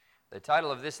The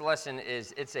title of this lesson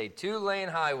is It's a Two-Lane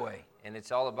Highway, and it's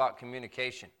all about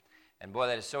communication. And boy,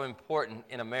 that is so important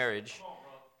in a marriage.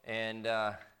 And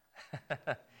we're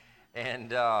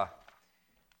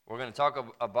going to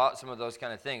talk about some of those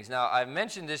kind of things. Now, I've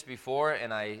mentioned this before,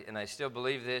 and I still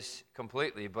believe this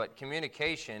completely, but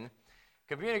communication,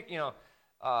 you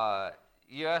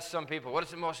ask some people, what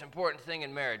is the most important thing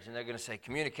in marriage? And they're going to say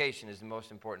communication is the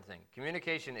most important thing.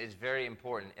 Communication is very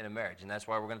important in a marriage, and that's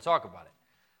why we're going to talk about it.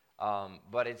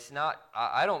 But it's not,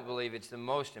 I don't believe it's the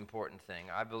most important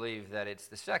thing. I believe that it's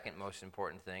the second most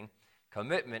important thing.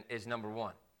 Commitment is number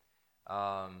one.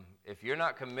 If you're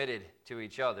not committed to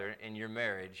each other in your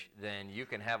marriage, then you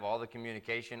can have all the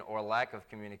communication or lack of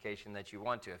communication that you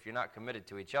want to. If you're not committed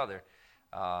to each other,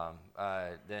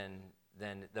 then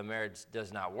the marriage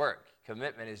does not work.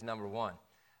 Commitment is number one.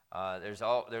 There's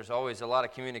always a lot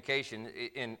of communication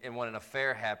in when an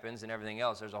affair happens and everything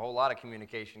else. There's a whole lot of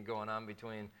communication going on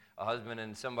between a husband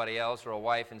and somebody else or a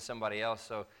wife and somebody else.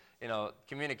 So,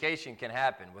 communication can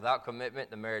happen. Without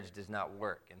commitment, the marriage does not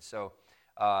work. And so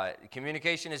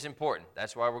communication is important.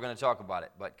 That's why we're going to talk about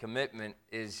it. But commitment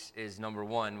is number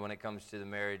one when it comes to the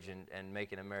marriage and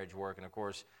making a marriage work. And, of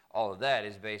course, all of that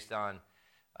is based on,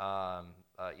 a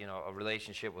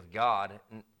relationship with God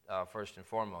first and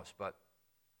foremost. But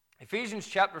Ephesians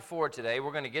chapter 4 today,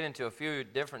 we're going to get into a few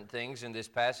different things in this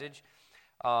passage.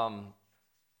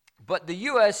 But the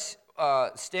U.S.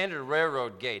 Standard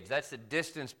Railroad gauge, that's the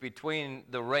distance between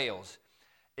the rails,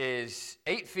 is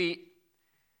 4 feet,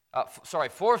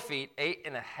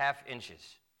 8.5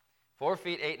 inches. 4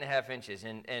 feet, 8.5 inches.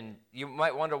 And you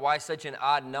might wonder why such an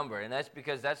odd number. And that's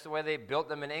because that's the way they built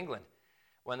them in England.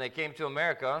 When they came to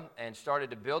America and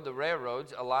started to build the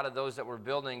railroads, a lot of those that were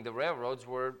building the railroads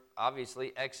were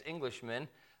obviously ex-Englishmen,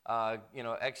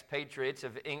 ex-patriots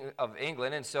of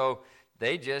England. And so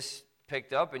they just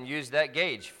picked up and used that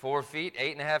gauge, 4 feet,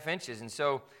 8.5 inches. And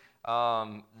so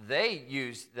they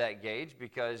used that gauge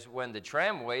because when the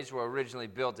tramways were originally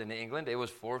built in England, it was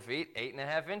 4 feet,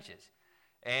 8.5 inches.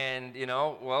 And, you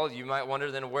might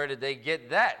wonder then where did they get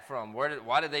that from?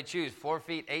 Why did they choose 4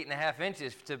 feet, 8.5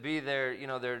 inches to be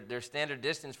their standard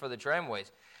distance for the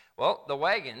tramways? Well, the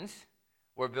wagons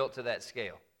were built to that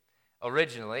scale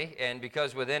originally, and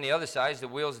because with any other size, the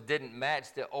wheels didn't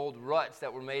match the old ruts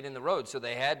that were made in the road, so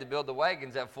they had to build the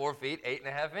wagons at 4 feet,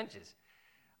 8.5 inches.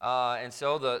 And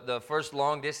so the first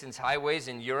long-distance highways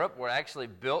in Europe were actually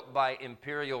built by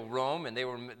Imperial Rome, and they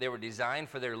were designed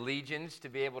for their legions to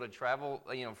be able to travel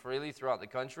freely throughout the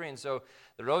country. And so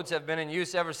the roads have been in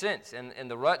use ever since. And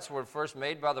the ruts were first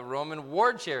made by the Roman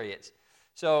war chariots.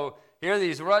 So here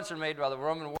these ruts are made by the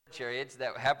Roman war chariots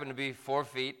that happen to be 4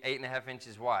 feet, 8.5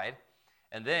 inches wide.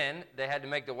 And then they had to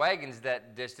make the wagons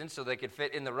that distance so they could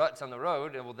fit in the ruts on the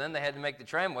road. And then they had to make the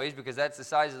tramways because that's the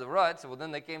size of the ruts. And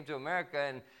then they came to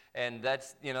America and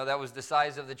that's, that was the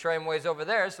size of the tramways over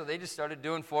there. So they just started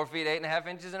doing 4 feet, 8.5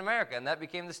 inches in America. And that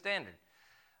became the standard.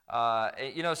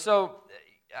 So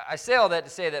I say all that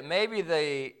to say that maybe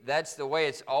that's the way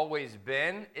it's always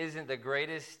been isn't the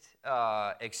greatest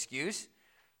excuse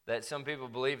that some people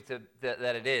believe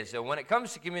that it is. So when it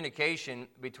comes to communication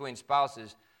between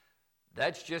spouses,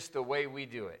 that's just the way we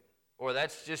do it, or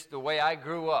that's just the way I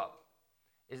grew up,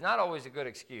 is not always a good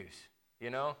excuse,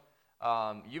 You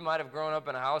might have grown up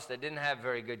in a house that didn't have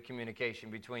very good communication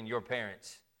between your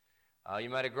parents. You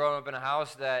might have grown up in a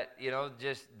house that,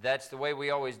 just that's the way we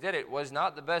always did it, was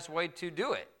not the best way to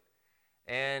do it.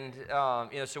 And,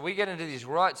 so we get into these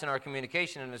ruts in our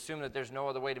communication and assume that there's no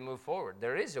other way to move forward.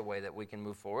 There is a way that we can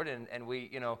move forward, and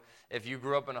we, if you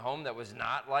grew up in a home that was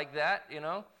not like that,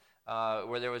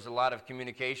 where there was a lot of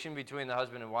communication between the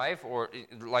husband and wife, or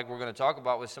like we're going to talk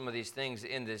about with some of these things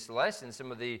in this lesson,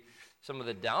 some of the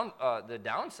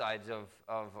downsides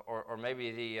or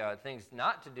maybe the things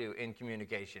not to do in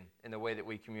communication in the way that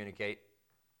we communicate.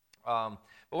 But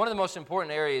one of the most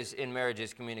important areas in marriage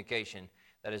is communication.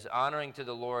 That is honoring to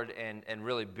the Lord and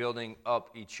really building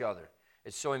up each other.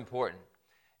 It's so important.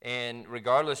 And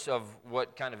regardless of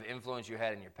what kind of influence you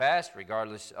had in your past,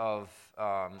 regardless of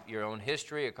your own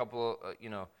history, a couple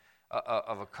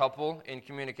in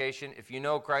communication, if you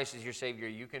know Christ is your Savior,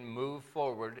 you can move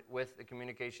forward with the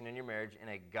communication in your marriage in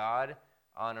a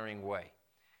God-honoring way.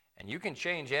 And you can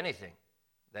change anything.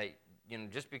 That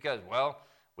just because,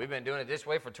 we've been doing it this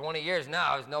way for 20 years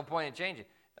now, there's no point in changing.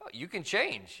 No, you can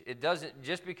change. It doesn't,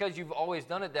 just because you've always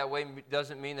done it that way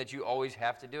doesn't mean that you always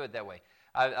have to do it that way.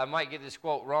 I might get this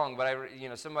quote wrong, but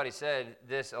somebody said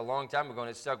this a long time ago, and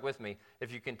it stuck with me.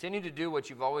 If you continue to do what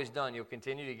you've always done, you'll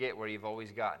continue to get where you've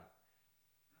always gotten.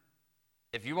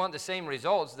 If you want the same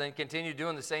results, then continue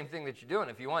doing the same thing that you're doing.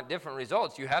 If you want different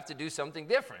results, you have to do something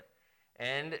different.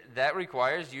 And that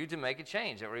requires you to make a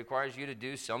change. It requires you to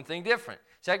do something different.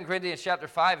 2 Corinthians chapter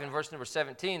 5 and verse number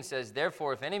 17 says,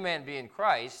 "Therefore, if any man be in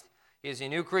Christ, he is a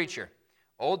new creature.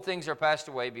 Old things are passed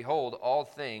away. Behold, all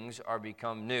things are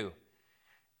become new."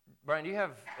 Brian, do you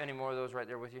have any more of those right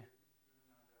there with you?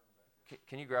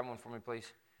 Can you grab one for me,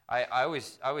 please? I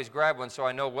always grab one so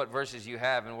I know what verses you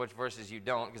have and which verses you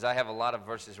don't, because I have a lot of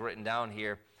verses written down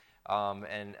here,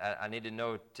 and I need to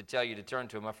know to tell you to turn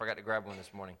to them. I forgot to grab one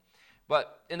this morning.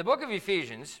 But in the book of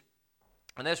Ephesians,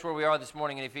 and that's where we are this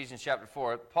morning in Ephesians chapter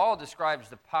 4, Paul describes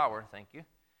the power,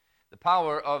 the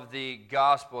power of the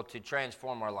gospel to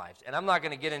transform our lives. And I'm not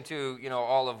going to get into,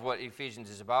 all of what Ephesians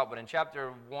is about, but in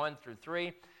chapter 1 through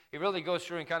 3, he really goes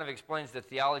through and kind of explains the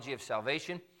theology of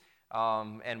salvation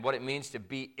and what it means to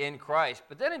be in Christ.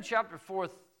 But then in chapter 4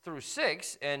 through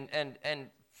 6,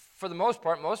 and for the most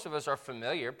part, most of us are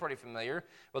pretty familiar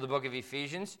with the book of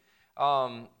Ephesians,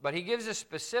 but he gives us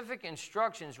specific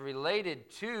instructions related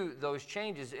to those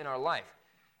changes in our life.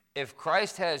 If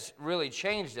Christ has really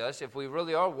changed us, if we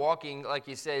really are walking, like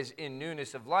he says, in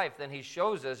newness of life, then he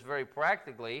shows us very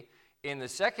practically in the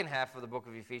second half of the book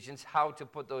of Ephesians how to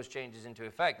put those changes into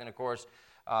effect. And of course,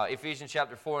 Ephesians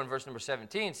chapter 4 and verse number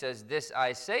 17 says, "This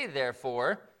I say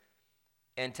therefore,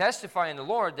 and testify in the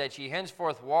Lord, that ye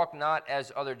henceforth walk not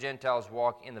as other Gentiles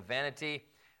walk, in the vanity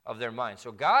of their minds."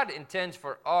 So God intends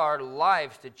for our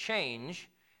lives to change,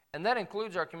 and that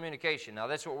includes our communication. Now,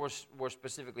 that's what we're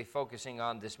specifically focusing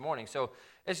on this morning. So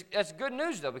it's good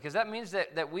news, though, because that means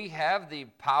that we have the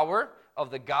power of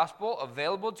the gospel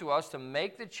available to us to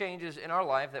make the changes in our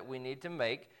life that we need to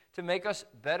make us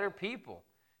better people,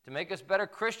 to make us better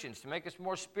Christians, to make us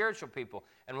more spiritual people.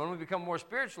 And when we become more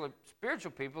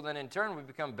spiritual people, then in turn we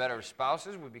become better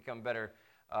spouses, we become better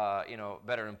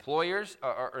better employers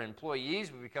or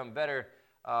employees, we become better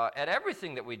at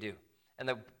everything that we do. And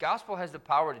the gospel has the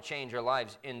power to change our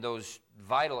lives in those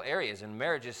vital areas, and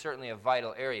marriage is certainly a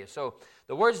vital area. So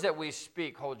the words that we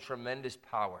speak hold tremendous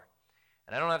power.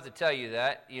 And I don't have to tell you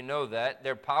that. You know that.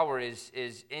 Their power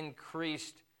is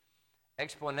increased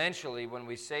exponentially when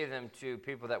we say them to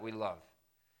people that we love.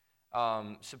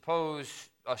 Suppose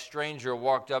a stranger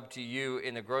walked up to you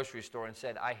in the grocery store and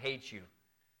said, "I hate you."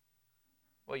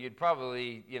 Well, you'd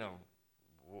probably,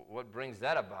 what brings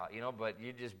that about, but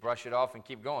you just brush it off and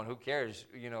keep going. Who cares,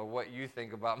 what you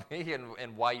think about me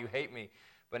and why you hate me.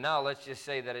 But now let's just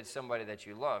say that it's somebody that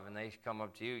you love, and they come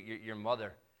up to you, your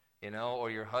mother, or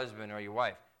your husband or your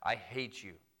wife. "I hate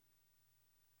you."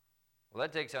 Well,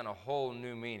 that takes on a whole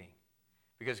new meaning,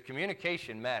 because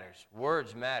communication matters.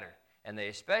 Words matter, and they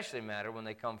especially matter when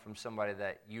they come from somebody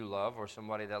that you love or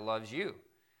somebody that loves you.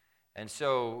 And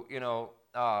so,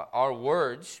 our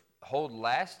words hold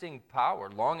lasting power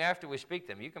long after we speak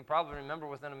them. You can probably remember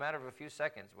within a matter of a few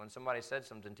seconds when somebody said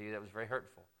something to you that was very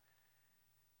hurtful.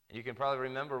 And you can probably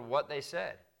remember what they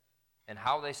said and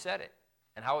how they said it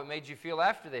and how it made you feel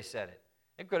after they said it.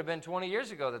 It could have been 20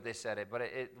 years ago that they said it, but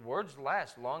words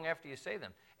last long after you say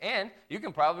them. And you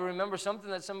can probably remember something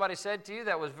that somebody said to you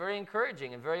that was very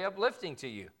encouraging and very uplifting to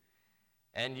you.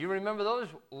 And you remember those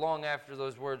long after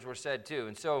those words were said too.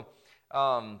 And so,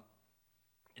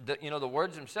 the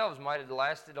words themselves might have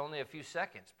lasted only a few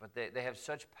seconds, but they have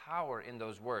such power in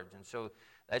those words. And so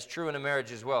that's true in a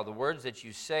marriage as well. The words that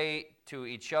you say to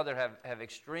each other have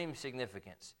extreme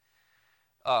significance.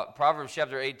 Proverbs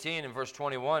chapter 18 and verse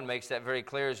 21 makes that very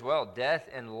clear as well. Death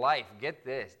and life, get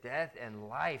this, death and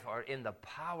life are in the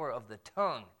power of the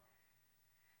tongue,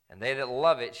 and they that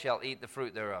love it shall eat the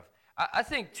fruit thereof. I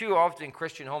think too often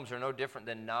Christian homes are no different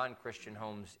than non-Christian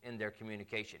homes in their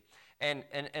communication. And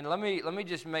let me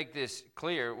just make this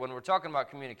clear. When we're talking about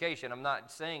communication, I'm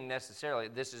not saying necessarily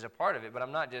this is a part of it, but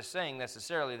I'm not just saying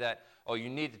necessarily that, you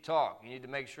need to talk. You need to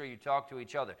make sure you talk to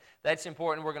each other. That's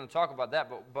important. We're going to talk about that.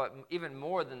 But even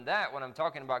more than that, when I'm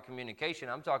talking about communication,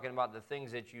 I'm talking about the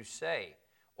things that you say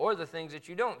or the things that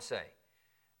you don't say.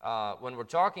 When we're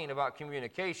talking about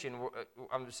communication,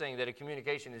 I'm saying that a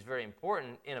communication is very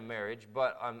important in a marriage,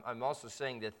 but I'm also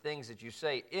saying that things that you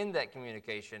say in that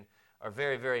communication are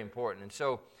very, very important. And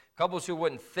so couples who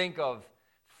wouldn't think of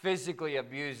physically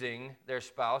abusing their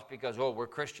spouse because, we're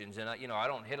Christians and I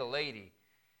don't hit a lady,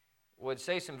 would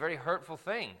say some very hurtful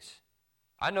things.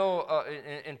 I know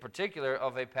in particular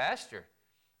of a pastor,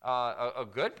 a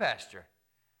good pastor,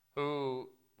 who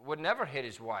would never hit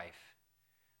his wife,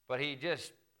 but he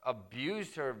just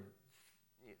abused her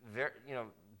very,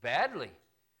 badly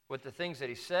with the things that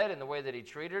he said and the way that he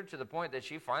treated her, to the point that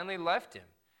she finally left him.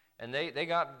 And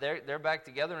they're back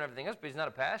together and everything else, but he's not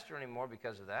a pastor anymore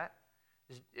because of that.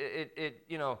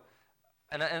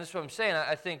 and that's what I'm saying.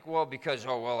 I think, well, because,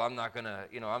 I'm not going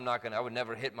to, I would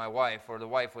never hit my wife, or the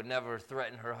wife would never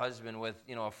threaten her husband with,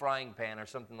 a frying pan or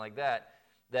something like that,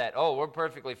 we're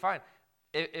perfectly fine.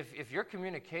 If your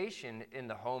communication in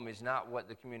the home is not what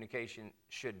the communication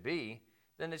should be,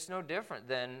 then it's no different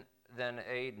than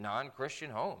a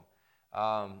non-Christian home.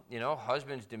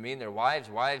 Husbands demean their wives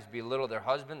belittle their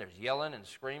husband. There's yelling and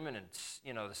screaming and,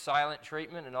 the silent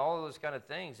treatment and all of those kind of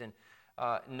things. And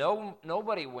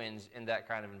nobody wins in that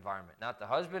kind of environment. Not the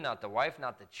husband, not the wife,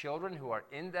 not the children who are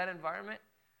in that environment.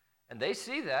 And they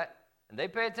see that, and they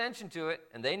pay attention to it,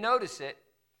 and they notice it,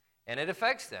 and it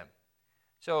affects them.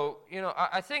 So,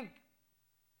 I think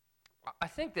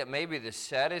that maybe the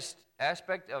saddest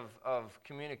aspect of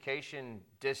communication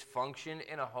dysfunction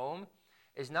in a home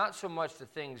is not so much the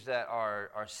things that are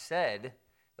said,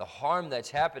 the harm that's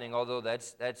happening, although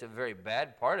that's a very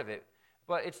bad part of it,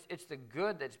 but it's the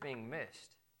good that's being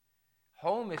missed.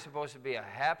 Home is supposed to be a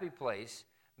happy place.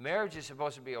 Marriage is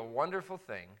supposed to be a wonderful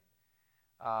thing.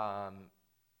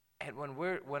 And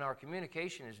when our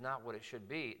communication is not what it should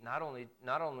be, not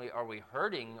only are we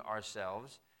hurting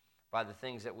ourselves by the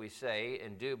things that we say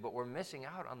and do, but we're missing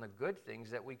out on the good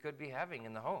things that we could be having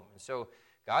in the home. And so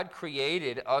God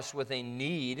created us with a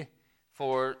need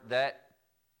for that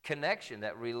connection,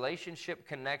 that relationship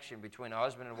connection between a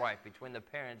husband and wife, between the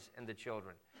parents and the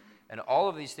children. And all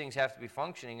of these things have to be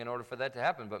functioning in order for that to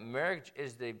happen. But marriage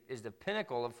is the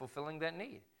pinnacle of fulfilling that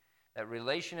need, that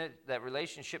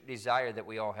relationship desire that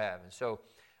we all have. And so,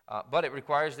 but it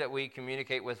requires that we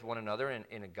communicate with one another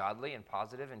in a godly and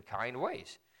positive and kind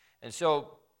ways. And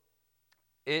so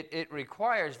it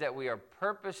requires that we are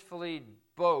purposefully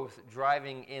both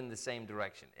driving in the same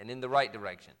direction and in the right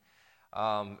direction.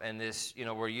 And this,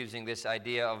 we're using this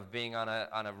idea of being on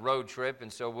a road trip,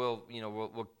 and so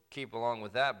we'll keep along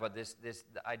with that. But the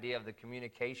idea of the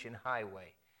communication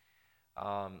highway,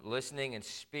 listening and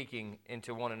speaking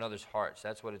into one another's hearts.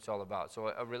 That's what it's all about. So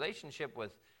a relationship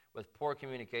with poor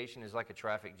communication is like a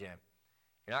traffic jam.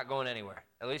 You're not going anywhere,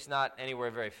 at least not anywhere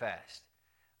very fast.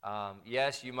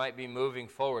 Yes, you might be moving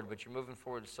forward, but you're moving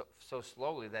forward so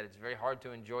slowly that it's very hard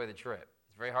to enjoy the trip.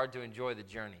 It's very hard to enjoy the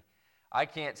journey. I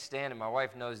can't stand, and my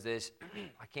wife knows this,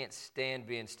 I can't stand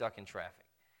being stuck in traffic.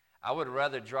 I would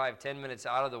rather drive 10 minutes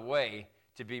out of the way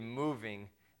to be moving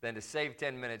than to save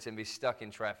 10 minutes and be stuck in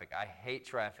traffic. I hate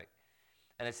traffic.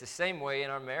 And it's the same way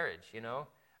in our marriage,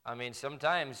 I mean,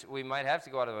 sometimes we might have to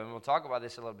go out of the way, and we'll talk about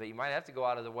this a little bit. You might have to go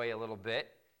out of the way a little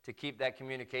bit to keep that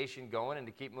communication going and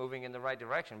to keep moving in the right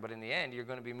direction. But in the end, you're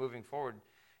going to be moving forward,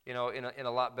 in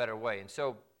a lot better way. And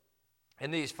so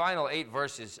in these final 8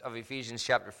 verses of Ephesians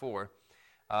chapter 4,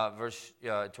 verse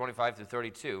 25 through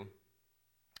 32,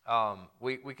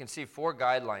 we can see 4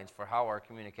 guidelines for how our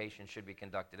communication should be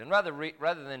conducted. And rather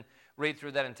than read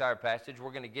through that entire passage,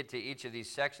 we're going to get to each of these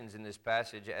sections in this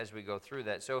passage as we go through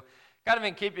that. So kind of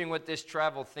in keeping with this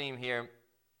travel theme here,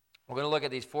 we're going to look at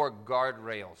these 4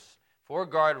 guardrails. 4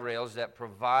 guardrails that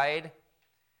provide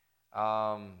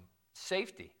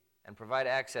safety and provide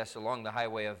access along the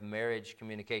highway of marriage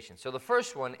communication. So the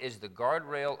first one is the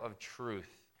guardrail of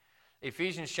truth.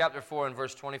 Ephesians chapter 4 and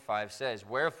verse 25 says,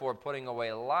 "Wherefore, putting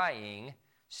away lying,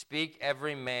 speak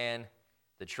every man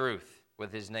the truth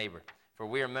with his neighbor, for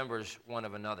we are members one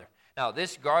of another." Now,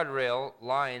 this guardrail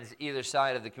lines either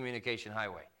side of the communication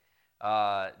highway.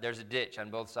 There's a ditch on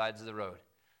both sides of the road.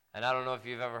 And I don't know if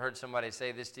you've ever heard somebody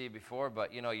say this to you before,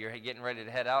 but, you're getting ready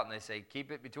to head out, and they say, keep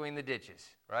it between the ditches,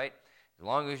 right? As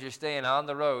long as you're staying on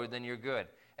the road, then you're good.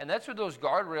 And that's what those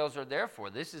guardrails are there for.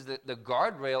 This is the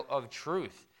guardrail of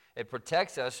truth. It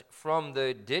protects us from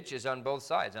the ditches on both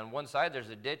sides. On one side, there's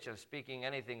a ditch of speaking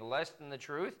anything less than the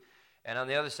truth, and on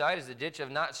the other side is the ditch of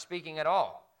not speaking at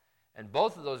all. And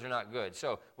both of those are not good.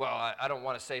 So, I don't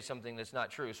want to say something that's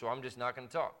not true, so I'm just not going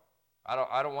to talk.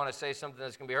 I don't want to say something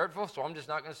that's going to be hurtful, so I'm just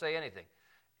not going to say anything.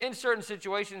 In certain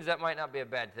situations, that might not be a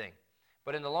bad thing.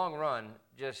 But in the long run,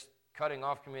 just cutting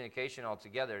off communication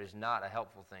altogether is not a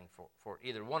helpful thing for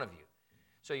either one of you.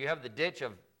 So you have the ditch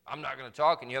of, I'm not going to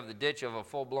talk, and you have the ditch of a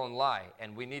full-blown lie,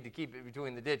 and we need to keep it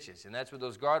between the ditches. And that's what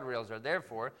those guardrails are there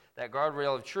for, that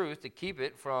guardrail of truth, to keep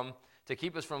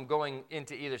us from going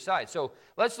into either side. So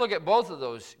let's look at both of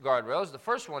those guardrails. The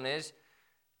first one is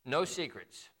no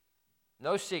secrets.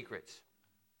 No secrets.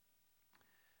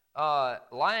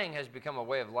 Lying has become a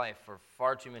way of life for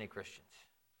far too many Christians.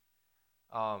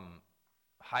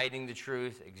 Hiding the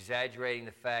truth, exaggerating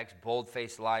the facts,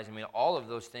 bold-faced lies. I mean, all of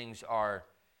those things are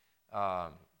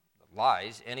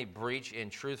lies. Any breach in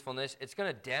truthfulness, it's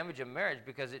going to damage a marriage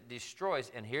because it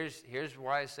destroys. And here's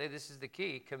why I say this is the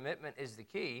key. Commitment is the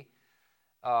key.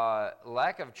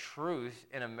 lack of truth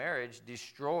in a marriage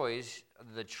destroys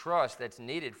the trust that's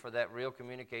needed for that real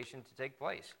communication to take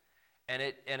place. And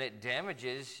it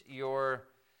damages your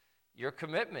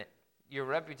commitment, your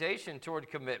reputation toward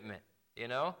commitment. You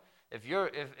know, if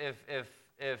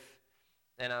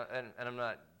I'm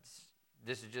not,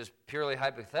 this is just purely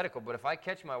hypothetical, but if I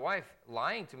catch my wife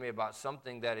lying to me about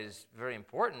something that is very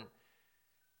important,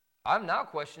 I'm now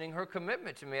questioning her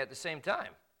commitment to me at the same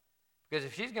time. Because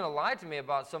if she's going to lie to me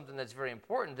about something that's very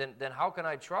important, then how can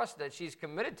I trust that she's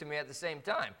committed to me at the same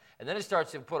time? And then it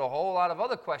starts to put a whole lot of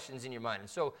other questions in your mind. And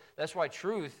so that's why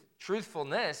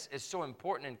truthfulness is so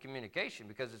important in communication,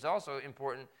 because it's also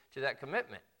important to that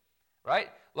commitment, right?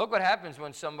 Look what happens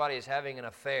when somebody is having an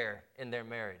affair in their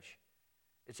marriage.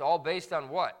 It's all based on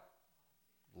what?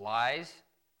 Lies,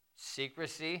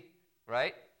 secrecy,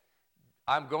 right?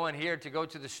 I'm going here to go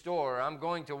to the store, or I'm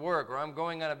going to work, or I'm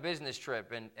going on a business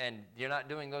trip, and you're not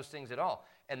doing those things at all.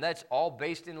 And that's all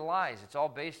based in lies. It's all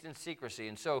based in secrecy.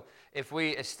 And so if we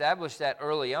establish that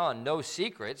early on, no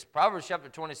secrets, Proverbs chapter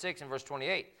 26 and verse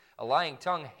 28, a lying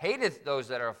tongue hateth those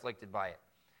that are afflicted by it,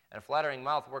 and a flattering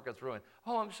mouth worketh ruin.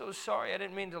 Oh, I'm so sorry, I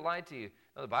didn't mean to lie to you.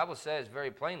 No, the Bible says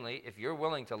very plainly, if you're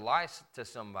willing to lie to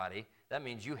somebody, that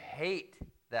means you hate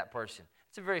that person.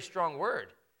 It's a very strong word.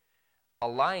 A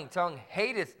lying tongue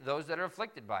hateth those that are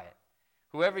afflicted by it.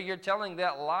 Whoever you're telling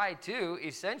that lie to,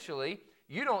 essentially,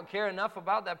 you don't care enough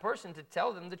about that person to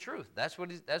tell them the truth. That's what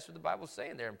the Bible's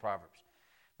saying there in Proverbs.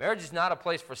 Marriage is not a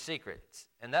place for secrets,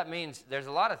 and that means there's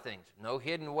a lot of things. No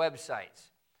hidden websites,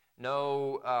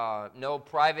 no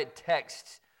private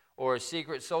texts or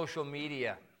secret social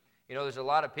media. You know, there's a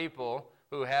lot of people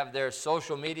who have their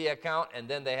social media account, and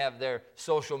then they have their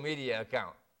social media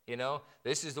account. You know,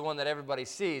 this is the one that everybody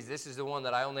sees. This is the one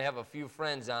that I only have a few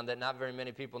friends on that not very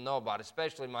many people know about,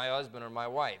 especially my husband or my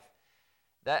wife.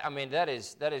 That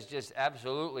is just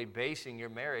absolutely basing your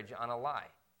marriage on a lie.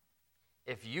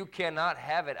 If you cannot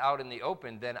have it out in the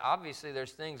open, then obviously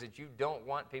there's things that you don't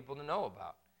want people to know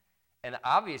about. And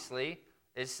obviously,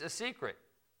 it's a secret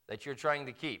that you're trying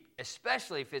to keep,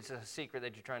 especially if it's a secret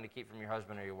that you're trying to keep from your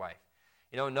husband or your wife.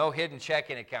 You know, no hidden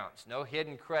checking accounts, no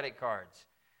hidden credit cards.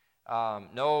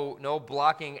 No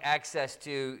blocking access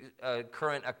to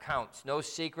current accounts, no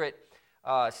secret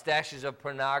stashes of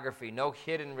pornography, no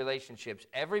hidden relationships.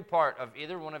 Every part of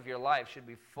either one of your life should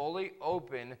be fully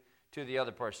open to the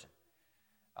other person.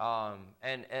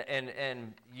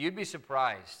 And you'd be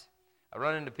surprised. I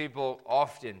run into people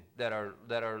often that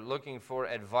are looking for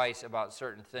advice about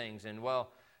certain things. And, well,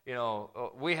 you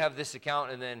know, we have this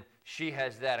account and then she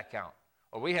has that account.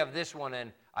 Or we have this one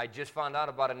and I just found out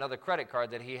about another credit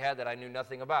card that he had that I knew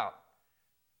nothing about.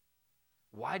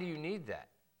 Why do you need that?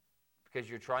 Because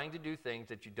you're trying to do things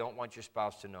that you don't want your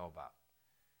spouse to know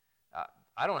about.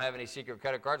 I don't have any secret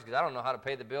credit cards because I don't know how to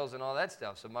pay the bills and all that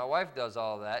stuff. So my wife does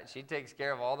all of that. She takes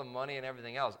care of all the money and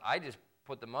everything else. I just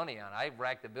put the money on. I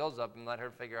rack the bills up and let her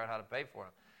figure out how to pay for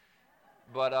them.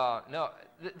 But no,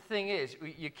 the thing is,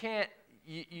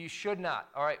 you should not.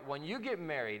 All right, when you get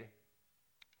married,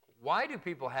 why do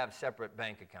people have separate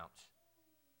bank accounts?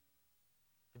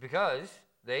 Because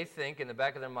they think in the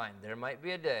back of their mind, there might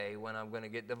be a day when I'm going to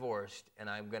get divorced and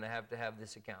I'm going to have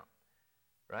this account,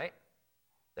 right?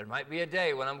 There might be a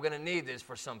day when I'm going to need this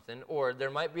for something, or there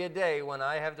might be a day when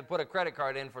I have to put a credit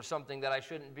card in for something that I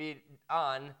shouldn't be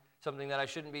on, something that I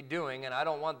shouldn't be doing, and I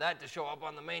don't want that to show up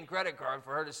on the main credit card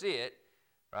for her to see it,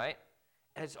 right?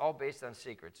 And it's all based on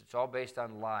secrets. It's all based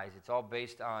on lies. It's all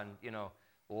based on,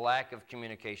 lack of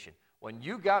communication. When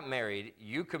you got married,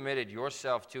 you committed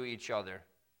yourself to each other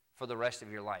for the rest of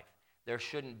your life. There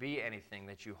shouldn't be anything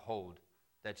that you hold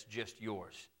that's just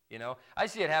yours. I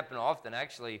see it happen often,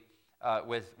 actually,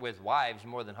 with wives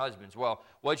more than husbands. Well,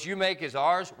 what you make is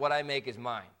ours, what I make is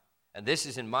mine. And this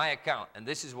is in my account, and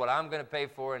this is what I'm going to pay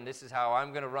for, and this is how I'm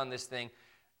going to run this thing.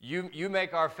 You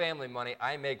make our family money,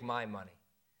 I make my money.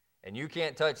 And you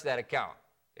can't touch that account,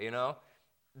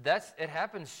 It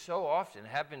happens so often.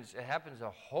 It happens a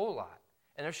whole lot.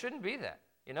 And there shouldn't be that,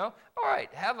 All right,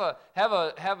 have a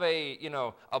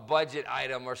budget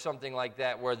item or something like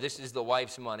that where this is the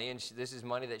wife's money and this is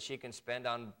money that she can spend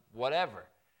on whatever.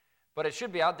 But it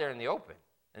should be out there in the open.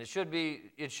 And it should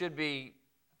be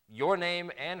your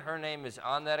name and her name is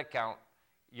on that account.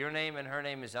 Your name and her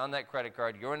name is on that credit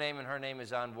card. Your name and her name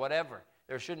is on whatever.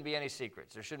 There shouldn't be any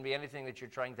secrets. There shouldn't be anything that you're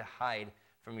trying to hide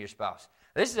from your spouse.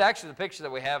 This is actually the picture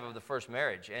that we have of the first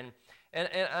marriage. And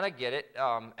I get it.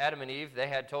 Adam and Eve, they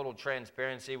had total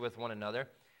transparency with one another.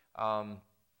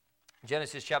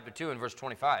 Genesis chapter 2 and verse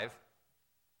 25,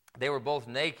 they were both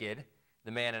naked,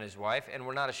 the man and his wife, and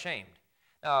were not ashamed.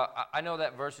 Now, I know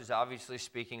that verse is obviously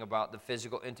speaking about the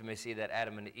physical intimacy that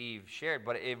Adam and Eve shared,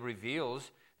 but it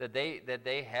reveals that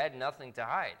they had nothing to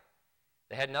hide.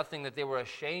 They had nothing that they were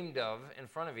ashamed of in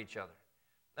front of each other.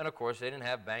 And of course, they didn't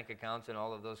have bank accounts and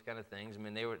all of those kind of things. I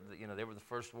mean, they were the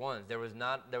first ones. There was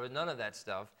none of that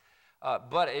stuff.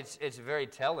 But it's very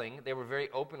telling. They were very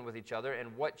open with each other.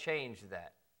 And what changed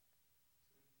that?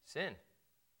 Sin.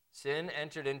 Sin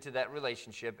entered into that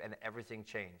relationship, and everything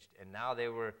changed. And now they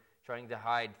were trying to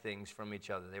hide things from each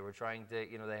other. They were trying to,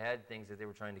 they had things that they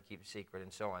were trying to keep secret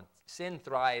and so on. Sin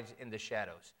thrives in the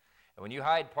shadows. And when you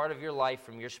hide part of your life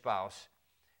from your spouse,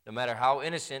 no matter how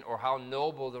innocent or how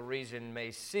noble the reason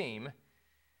may seem,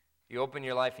 you open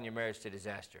your life and your marriage to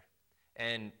disaster.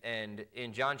 And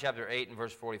in John chapter 8 and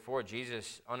verse 44,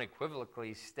 Jesus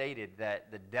unequivocally stated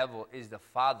that the devil is the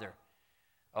father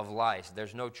of lies.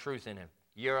 There's no truth in him.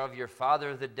 You're of your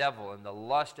father the devil, and the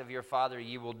lust of your father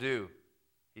ye will do,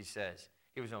 he says.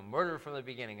 He was a murderer from the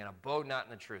beginning, and abode not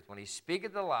in the truth. When he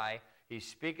speaketh a lie, he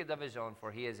speaketh of his own,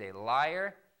 for he is a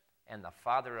liar and the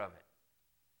father of it.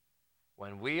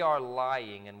 When we are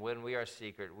lying and when we are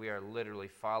secret, we are literally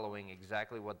following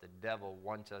exactly what the devil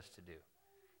wants us to do.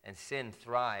 And sin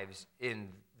thrives in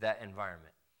that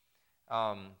environment.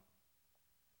 I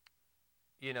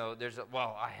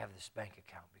have this bank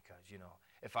account because,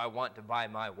 if I want to buy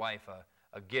my wife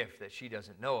a gift that she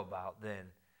doesn't know about, then,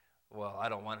 I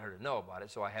don't want her to know about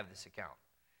it, so I have this account.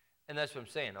 And that's what I'm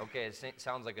saying. Okay, it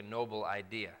sounds like a noble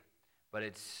idea, but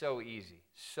it's so easy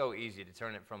to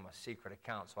turn it from a secret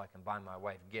account so I can buy my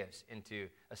wife gifts into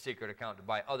a secret account to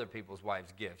buy other people's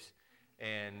wives gifts.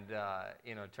 And,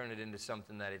 turn it into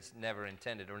something that it's never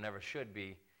intended or never should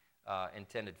be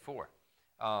intended for.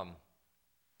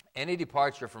 Any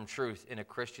departure from truth in a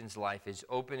Christian's life is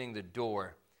opening the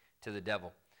door to the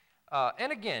devil.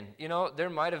 And again, there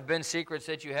might have been secrets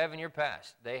that you have in your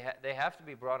past. They have to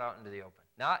be brought out into the open.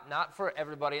 Not for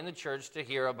everybody in the church to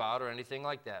hear about or anything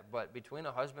like that, but between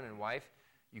a husband and wife,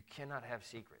 you cannot have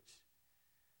secrets.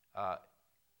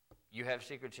 You have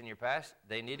secrets in your past,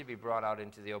 they need to be brought out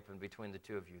into the open between the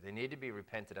two of you. They need to be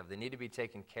repented of. They need to be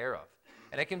taken care of.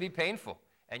 And it can be painful.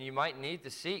 And you might need to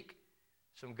seek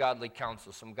some godly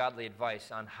counsel, some godly advice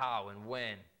on how and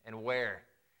when and where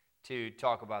to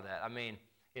talk about that. I mean,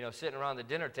 sitting around the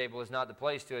dinner table is not the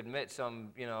place to admit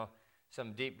some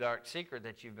deep, dark secret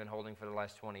that you've been holding for the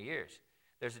last 20 years.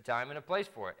 There's a time and a place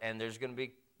for it. And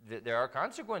there are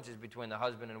consequences between the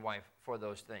husband and wife for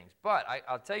those things. But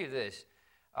I'll tell you this.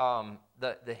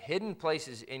 The hidden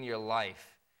places in your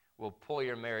life will pull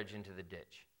your marriage into the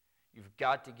ditch. You've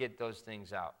got to get those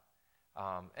things out.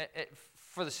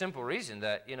 For the simple reason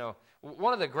that,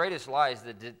 one of the greatest lies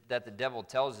that the devil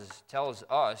tells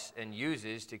us and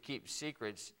uses to keep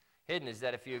secrets hidden is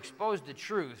that if you expose the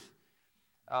truth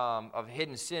of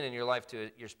hidden sin in your life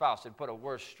to your spouse, it'd put a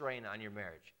worse strain on your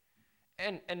marriage.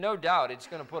 And no doubt it's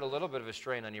going to put a little bit of a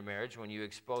strain on your marriage when you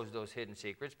expose those hidden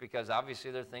secrets, because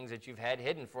obviously they're things that you've had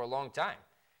hidden for a long time.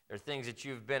 They're things that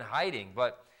you've been hiding.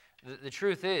 But the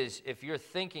truth is, if you're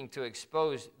thinking to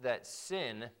expose that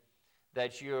sin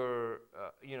that you're,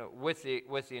 with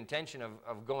the intention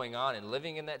of going on and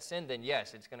living in that sin, then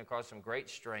yes, it's going to cause some great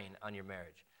strain on your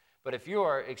marriage. But if you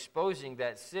are exposing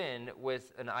that sin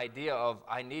with an idea of,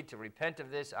 I need to repent of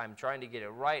this, I'm trying to get it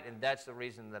right, and that's the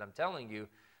reason that I'm telling you,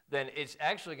 then it's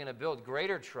actually going to build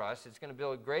greater trust. It's going to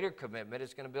build greater commitment.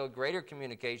 It's going to build greater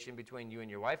communication between you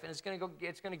and your wife, and it's going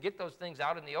to get those things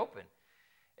out in the open.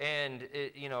 And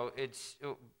it's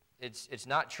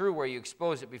not true where you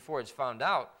expose it before it's found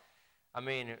out. I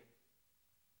mean,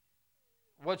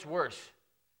 what's worse,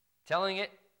 telling it,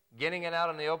 getting it out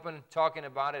in the open, talking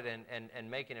about it,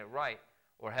 and making it right,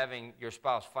 or having your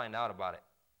spouse find out about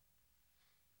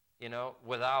it?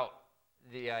 Without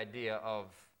the idea of,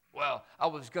 well, I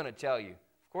was going to tell you.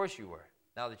 Of course you were,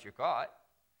 now that you're caught,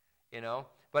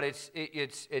 But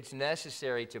it's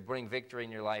necessary to bring victory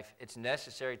in your life. It's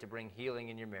necessary to bring healing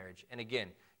in your marriage. And again,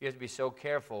 you have to be so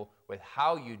careful with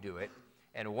how you do it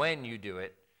and when you do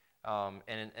it,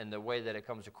 and the way that it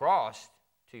comes across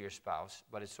to your spouse.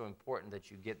 But it's so important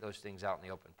that you get those things out in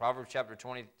the open. Proverbs chapter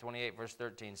 28, verse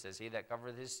 13 says, He that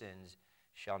covereth his sins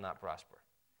shall not prosper.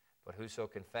 But whoso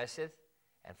confesseth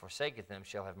and forsaketh them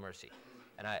shall have mercy.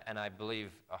 And I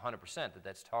believe 100% that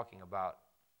that's talking about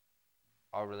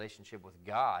our relationship with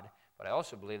God, but I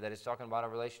also believe that it's talking about our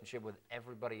relationship with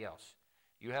everybody else.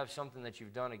 You have something that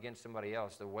you've done against somebody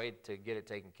else, the way to get it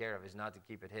taken care of is not to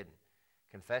keep it hidden.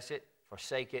 Confess it,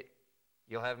 forsake it,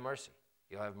 you'll have mercy.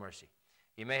 You'll have mercy.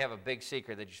 You may have a big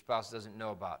secret that your spouse doesn't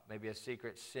know about, maybe a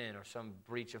secret sin or some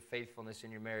breach of faithfulness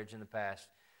in your marriage in the past.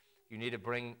 You need to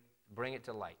bring it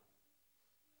to light.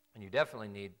 And you definitely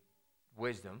need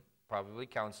wisdom, probably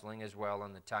counseling as well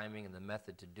on the timing and the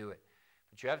method to do it.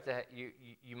 But you have to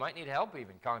you might need help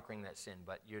even conquering that sin,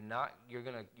 but you're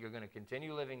going to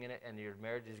continue living in it, and your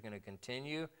marriage is going to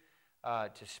continue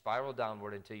to spiral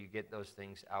downward until you get those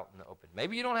things out in the open.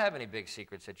 Maybe you don't have any big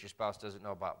secrets that your spouse doesn't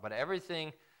know about, but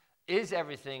everything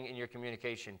in your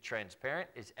communication transparent?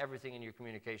 Is everything in your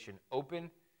communication open?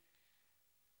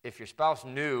 If your spouse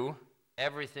knew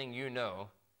everything you know,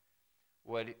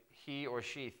 would he or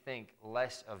she think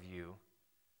less of you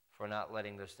for not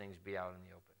letting those things be out in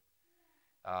the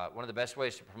open? One of the best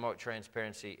ways to promote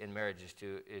transparency in marriage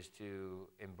is to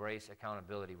embrace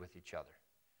accountability with each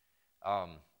other.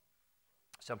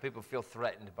 Some people feel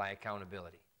threatened by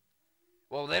accountability.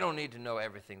 Well, they don't need to know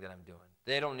everything that I'm doing.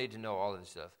 They don't need to know all of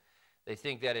this stuff. They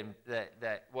think that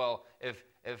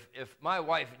if my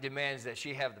wife demands that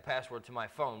she have the password to my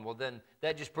phone, well, then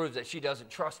that just proves that she doesn't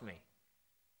trust me.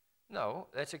 No,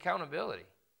 that's accountability.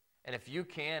 And if you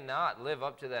cannot live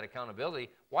up to that accountability,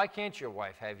 why can't your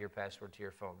wife have your password to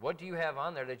your phone? What do you have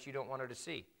on there that you don't want her to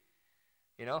see?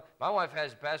 You know, my wife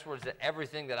has passwords to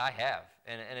everything that I have,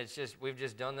 and it's just, we've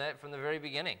just done that from the very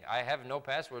beginning. I have no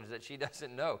passwords that she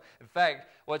doesn't know. In fact,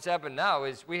 what's happened now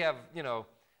is we have,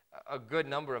 a good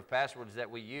number of passwords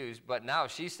that we use, but now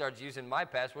she starts using my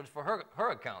passwords for her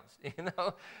accounts,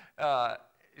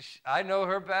 I know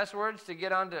her passwords to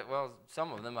get onto, well,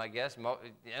 some of them, I guess,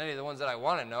 any of the ones that I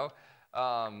want to know.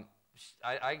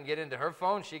 I can get into her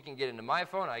phone, she can get into my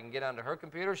phone, I can get onto her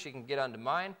computer, she can get onto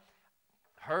mine.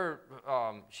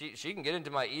 She can get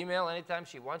into my email anytime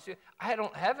she wants to. I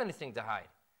don't have anything to hide.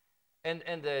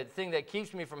 And the thing that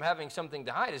keeps me from having something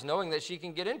to hide is knowing that she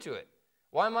can get into it.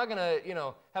 Why am I going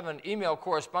to, have an email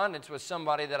correspondence with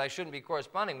somebody that I shouldn't be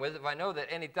corresponding with if I know that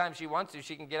anytime she wants to,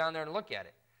 she can get on there and look at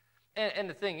it? And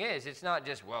the thing is, it's not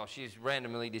just, well, she's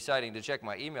randomly deciding to check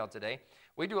my email today.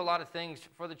 We do a lot of things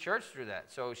for the church through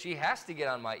that. So she has to get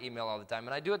on my email all the time,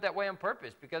 and I do it that way on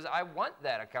purpose because I want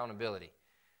that accountability.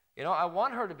 I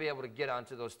want her to be able to get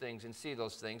onto those things and see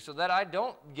those things so that I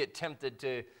don't get tempted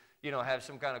to, have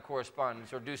some kind of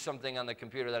correspondence or do something on the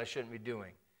computer that I shouldn't be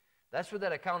doing. That's what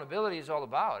that accountability is all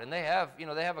about. And they have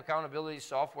accountability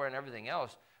software and everything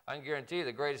else. I can guarantee you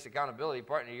the greatest accountability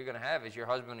partner you're going to have is your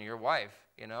husband or your wife,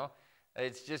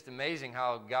 It's just amazing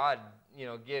how God,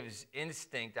 gives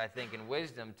instinct, I think, and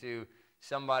wisdom to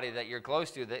somebody that you're close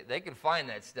to. They can find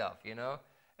that stuff,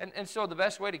 And so the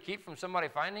best way to keep from somebody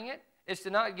finding it is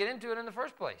to not get into it in the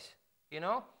first place,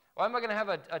 Why am I going to have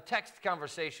a text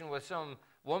conversation with some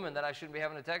woman that I shouldn't be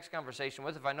having a text conversation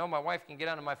with if I know my wife can get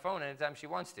onto my phone anytime she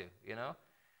wants to,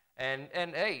 And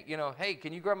hey, hey,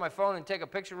 can you grab my phone and take a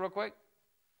picture real quick?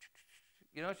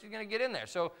 She's going to get in there.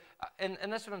 So, and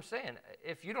that's what I'm saying.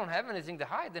 If you don't have anything to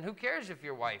hide, then who cares if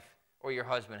your wife or your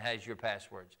husband has your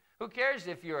passwords? Who cares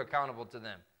if you're accountable to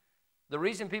them? The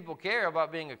reason people care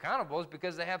about being accountable is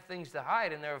because they have things to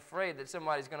hide and they're afraid that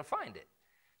somebody's going to find it.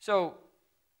 So,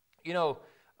 and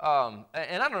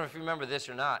I don't know if you remember this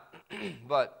or not,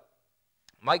 but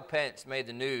Mike Pence made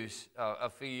the news a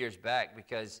few years back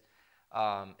because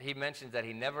he mentions that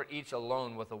he never eats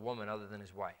alone with a woman other than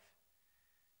his wife.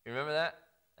 You remember that?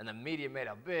 And the media made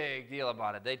a big deal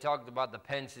about it. They talked about the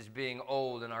Pences being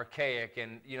old and archaic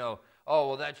and, oh,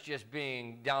 well, that's just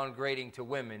being downgrading to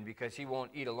women because he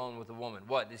won't eat alone with a woman.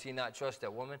 What, does he not trust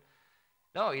that woman?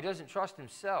 No, he doesn't trust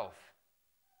himself.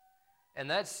 And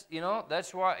that's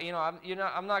why,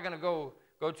 I'm not going to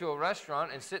go to a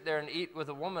restaurant and sit there and eat with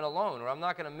a woman alone, or I'm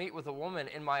not going to meet with a woman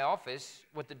in my office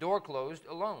with the door closed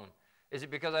alone. Is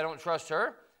it because I don't trust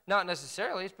her? Not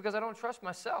necessarily. It's because I don't trust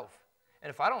myself. And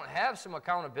if I don't have some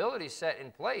accountability set in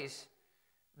place,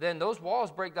 then those walls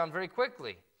break down very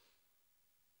quickly.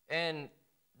 And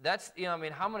that's,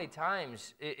 how many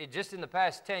times, just in the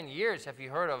past 10 years, have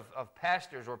you heard of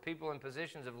pastors or people in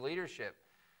positions of leadership,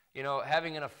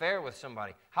 having an affair with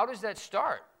somebody? How does that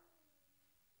start?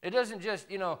 It doesn't just,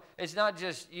 it's not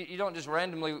just, you don't just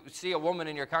randomly see a woman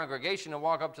in your congregation and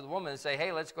walk up to the woman and say,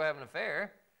 hey, let's go have an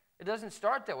affair. It doesn't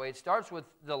start that way. It starts with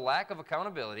the lack of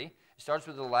accountability. It starts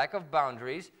with the lack of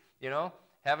boundaries,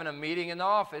 having a meeting in the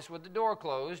office with the door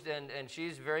closed, and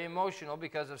she's very emotional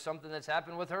because of something that's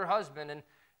happened with her husband,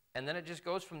 and then it just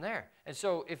goes from there. And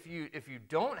so if you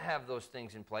don't have those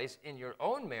things in place in your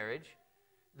own marriage,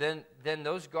 then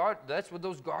that's what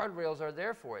those guardrails are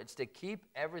there for. It's to keep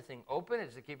everything open.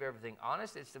 It's to keep everything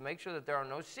honest. It's to make sure that there are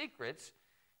no secrets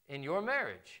in your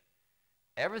marriage.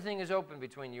 Everything is open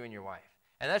between you and your wife.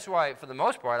 And that's why, for the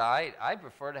most part, I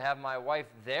prefer to have my wife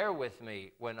there with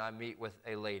me when I meet with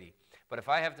a lady. But if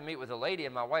I have to meet with a lady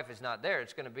and my wife is not there,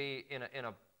 it's going to be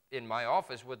in my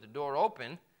office with the door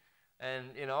open,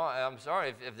 And, I'm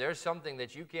sorry, if there's something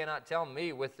that you cannot tell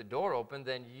me with the door open,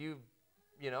 then you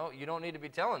don't need to be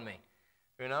telling me,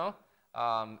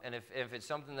 And if it's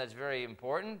something that's very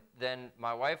important, then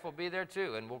my wife will be there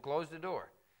too, and we'll close the door.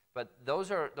 But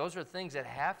those are things that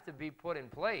have to be put in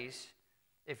place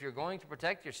if you're going to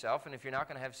protect yourself and if you're not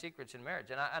going to have secrets in marriage.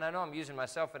 And I know I'm using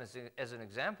myself as an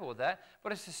example with that,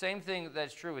 but it's the same thing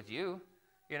that's true with you.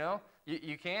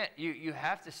 You can't, you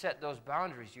have to set those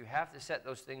boundaries. You have to set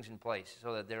those things in place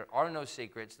so that there are no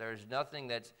secrets. There's nothing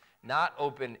that's not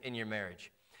open in your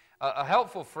marriage. A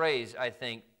helpful phrase, I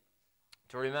think,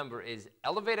 to remember is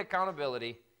elevate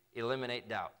accountability, eliminate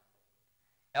doubt.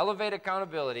 Elevate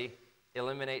accountability,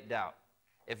 eliminate doubt.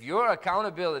 If your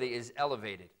accountability is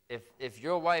elevated, if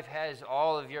your wife has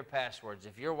all of your passwords,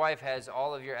 if your wife has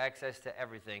all of your access to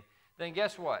everything, then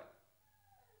guess what?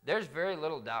 There's very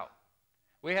little doubt.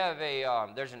 We have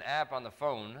there's an app on the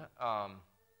phone,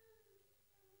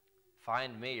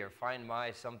 Find Me or Find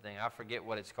My something. I forget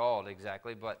what it's called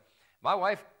exactly, but my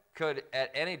wife could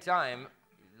at any time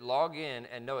log in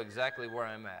and know exactly where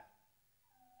I'm at.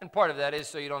 And part of that is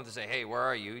so you don't have to say, hey, where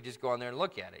are you? You just go on there and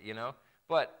look at it,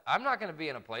 But I'm not going to be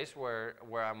in a place where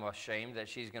I'm ashamed that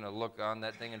she's going to look on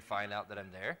that thing and find out that I'm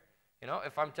there.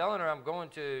 If I'm telling her I'm going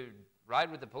to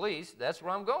ride with the police, that's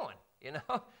where I'm going.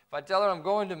 If I tell her I'm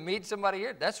going to meet somebody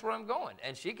here, that's where I'm going.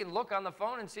 And she can look on the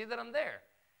phone and see that I'm there.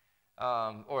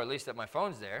 Or at least that my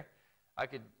phone's there.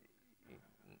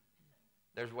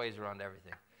 There's ways around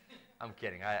everything. I'm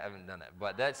kidding. I haven't done that.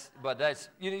 But that's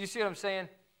you see what I'm saying?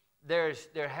 There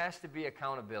has to be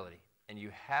accountability. And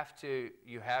you have to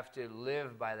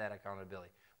live by that accountability.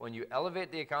 When you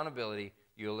elevate the accountability,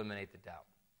 you eliminate the doubt.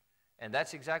 And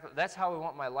that's how I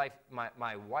want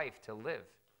my wife to live.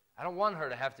 I don't want her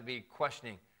to have to be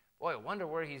questioning, boy, I wonder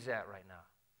where he's at right now.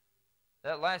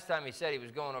 That last time he said he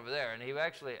was going over there, and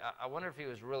I wonder if he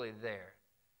was really there.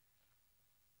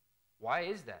 Why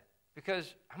is that?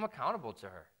 Because I'm accountable to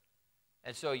her.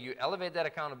 And so you elevate that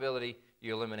accountability,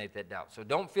 you eliminate that doubt. So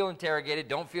don't feel interrogated,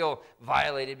 don't feel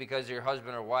violated because your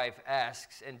husband or wife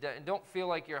asks, and don't feel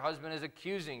like your husband is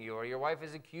accusing you or your wife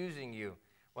is accusing you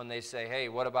when they say, hey,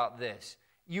 what about this?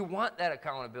 You want that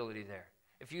accountability there.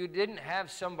 If you didn't have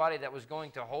somebody that was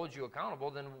going to hold you accountable,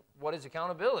 then what is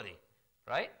accountability,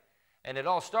 right? And it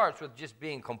all starts with just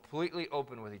being completely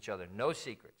open with each other. No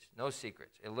secrets, no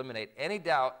secrets. Eliminate any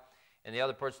doubt in the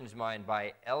other person's mind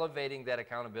by elevating that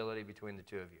accountability between the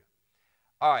two of you.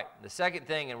 All right, the second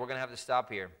thing, and we're going to have to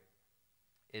stop here,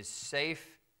 is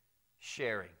safe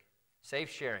sharing.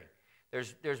 Safe sharing.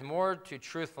 There's more to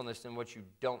truthfulness than what you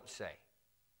don't say.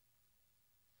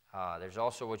 There's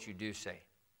also what you do say.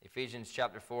 Ephesians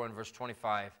chapter 4 and verse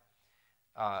 25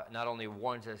 not only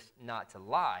warns us not to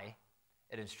lie,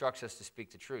 it instructs us to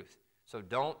speak the truth. So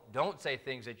don't say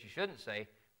things that you shouldn't say,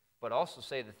 but also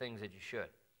say the things that you should.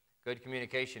 Good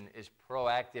communication is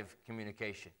proactive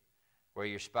communication, where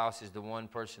your spouse is the one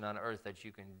person on earth that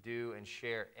you can do and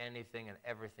share anything and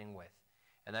everything with.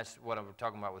 And that's what I'm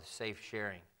talking about with safe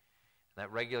sharing. And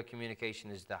that regular communication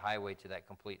is the highway to that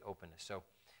complete openness. So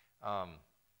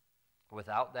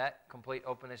without that complete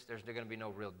openness, there's going to be no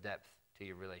real depth to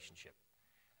your relationship.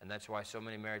 And that's why so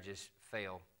many marriages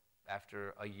fail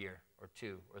after a year or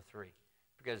 2 or 3,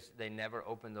 because they never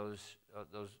open those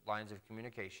lines of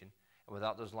communication. And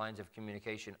without those lines of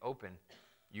communication open,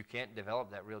 you can't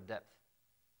develop that real depth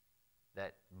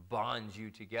that bonds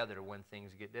you together when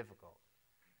things get difficult.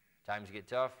 Times get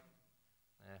tough,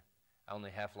 I only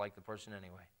half like the person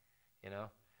anyway,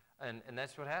 And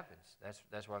that's what happens.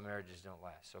 That's why marriages don't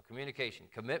last. So communication.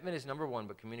 Commitment is number one,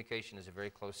 but communication is a very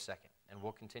close second. And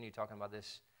we'll continue talking about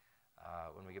this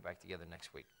when we get back together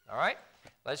next week. All right?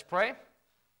 Let's pray,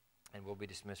 and we'll be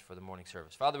dismissed for the morning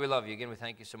service. Father, we love you. Again, we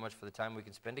thank you so much for the time we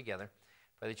can spend together.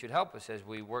 Pray that you'd help us as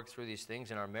we work through these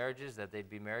things in our marriages, that they'd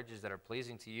be marriages that are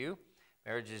pleasing to you,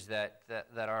 marriages that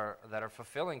are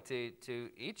fulfilling to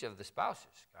each of the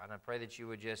spouses. God, and I pray that you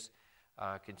would just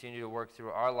continue to work through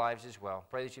our lives as well.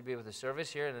 Pray that you'd be with the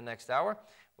service here in the next hour.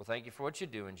 We'll thank you for what you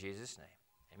do in Jesus'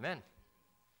 name. Amen.